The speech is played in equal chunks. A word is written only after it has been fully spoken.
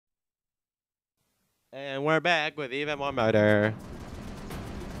And we're back with even more murder.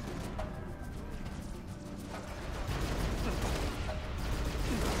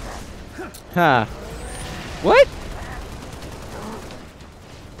 Ha. What?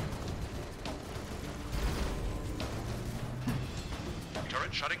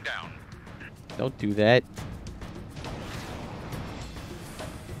 Turret shutting down. Don't do that.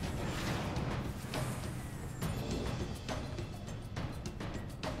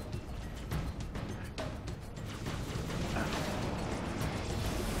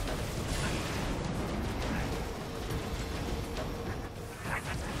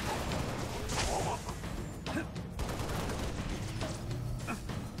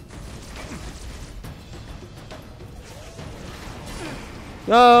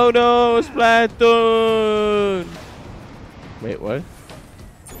 No, no, Splatoon! Wait, what?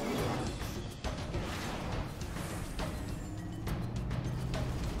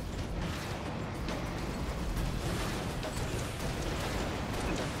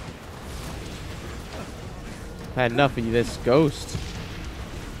 I had enough of this ghost.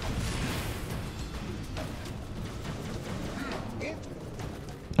 I'm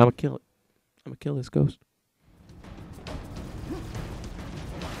gonna kill it. I'm gonna kill this ghost.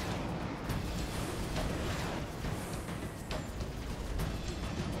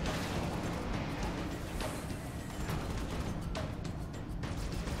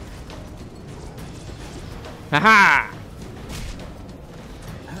 Haha!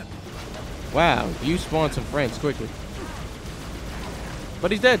 Wow, you spawned some friends quickly.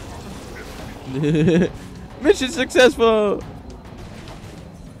 But he's dead. Mission successful!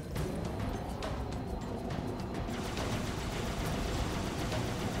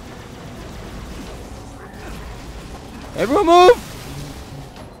 Everyone move!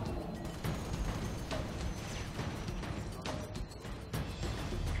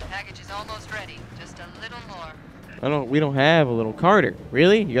 Package is almost ready. Just a little more. We don't have a little Carter.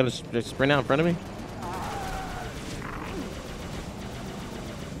 Really? You gotta just sprint out in front of me?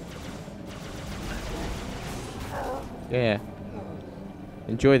 Yeah.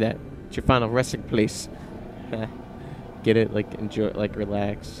 Enjoy that. It's your final resting place. Get it? Like, enjoy, like,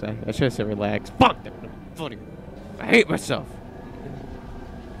 relax. I should have said relax. Fuck! That was funny. I hate myself.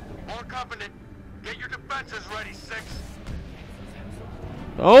 More Covenant. Get your defenses ready, 6.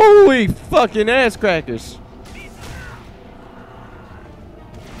 Holy fucking ass crackers.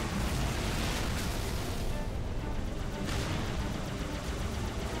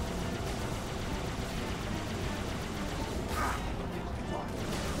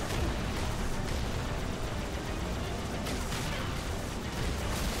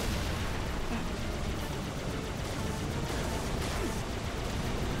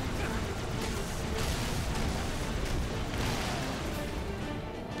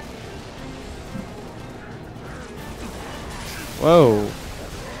 Whoa.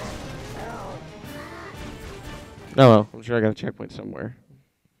 Oh well, I'm sure I got a checkpoint somewhere.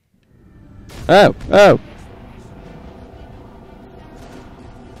 Oh, oh.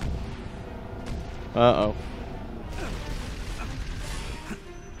 Uh-oh.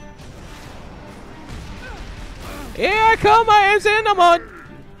 Here I come, I am Cinnamon!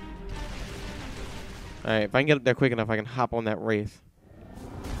 Alright, if I can get up there quick enough, I can hop on that wraith.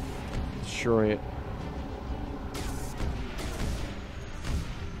 Destroy it.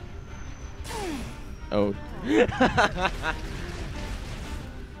 Oh.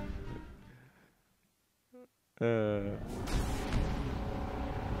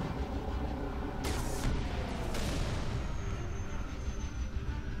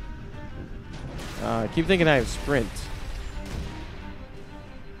 I keep thinking I have sprint.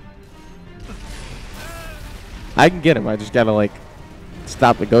 I can get him. I just gotta, like,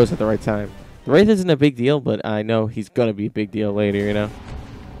 stop the ghost at the right time. The wraith isn't a big deal, but I know he's gonna be a big deal later, you know?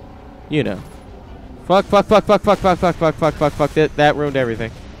 You know. Fuck, fuck, fuck, fuck, fuck, fuck, fuck, fuck, fuck, fuck, fuck. That ruined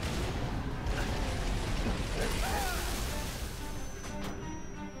everything.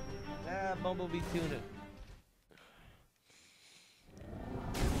 Ah, Bumblebee tuna.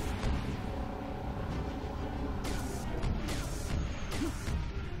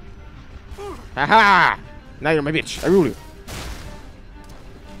 Haha! Now you're my bitch. I rule you.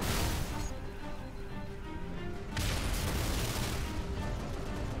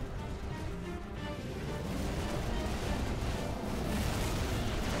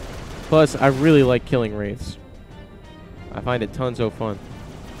 Plus, I really like killing wraiths. I find it tons of fun.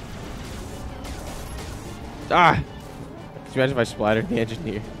 Ah! Could you imagine if I splattered the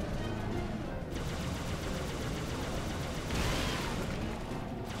engineer?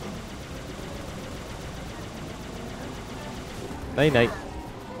 Night night.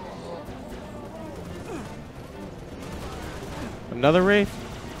 Another wraith?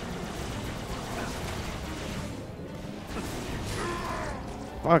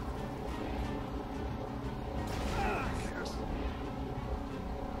 Fuck.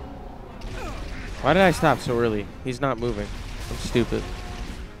 Why did I stop so early? He's not moving. I'm stupid.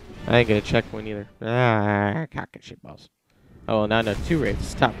 I ain't gonna check one either. Ah, cock and shit balls. Oh, well, now no, 2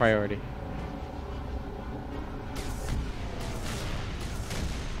 wraiths. Top priority.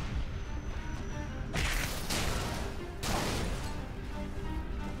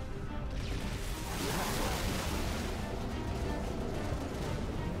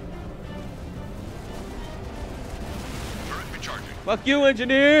 Fuck you,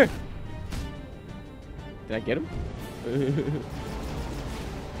 engineer! Did I get him?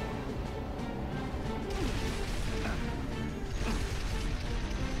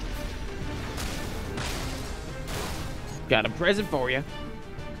 Got a present for you.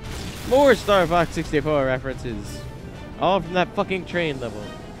 More Star Fox 64 references. All from that fucking train level.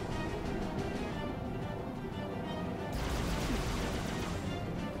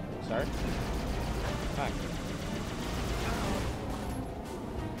 Sorry? Hi.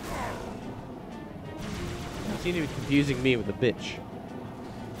 You seem to be confusing me with a bitch.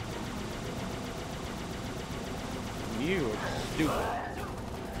 You are stupid.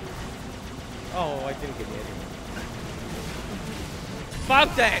 Oh, I didn't get hit.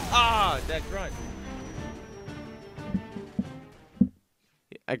 Fuck that! Ah, that grunt.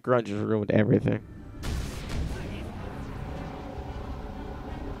 That grunt just ruined everything.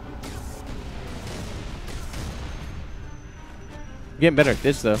 I'm getting better at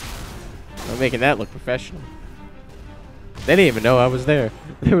this though. I'm making that look professional. They didn't even know I was there.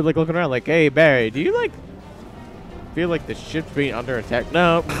 They were like looking around like, hey Barry, do you like feel like the ship's being under attack?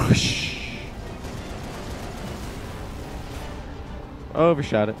 No.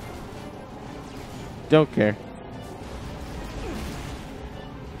 Overshot it. Don't care.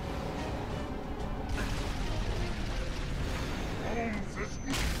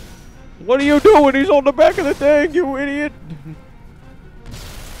 What are you doing? He's on the back of the thing, you idiot.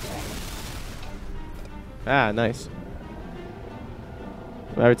 Ah, nice.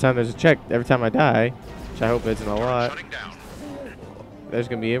 Every time there's a check, every time I die, which I hope isn't a lot, there's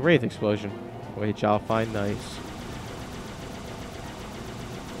gonna be a wraith explosion, which I'll find nice.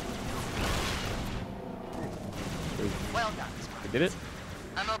 Well done. I did it?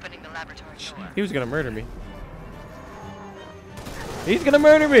 I'm opening the laboratory door. He was gonna murder me. He's gonna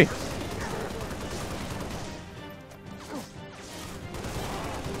murder me!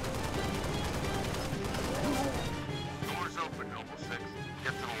 Doors open, Noble 6.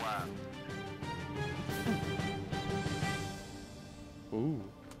 Get to the lab. Ooh.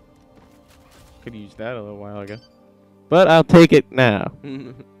 Could have used that a little while ago. But I'll take it now.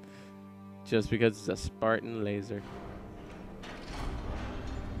 Just because it's a Spartan laser.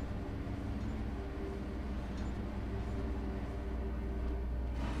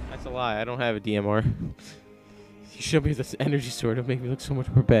 That's a lie. I don't have a DMR. You show me this energy sword, it'll make me look so much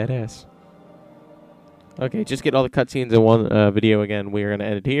more badass. Okay, just get all the cutscenes in one video again. We're going to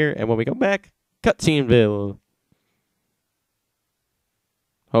end it here. And when we come back, Cutsceneville.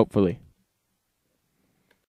 Hopefully.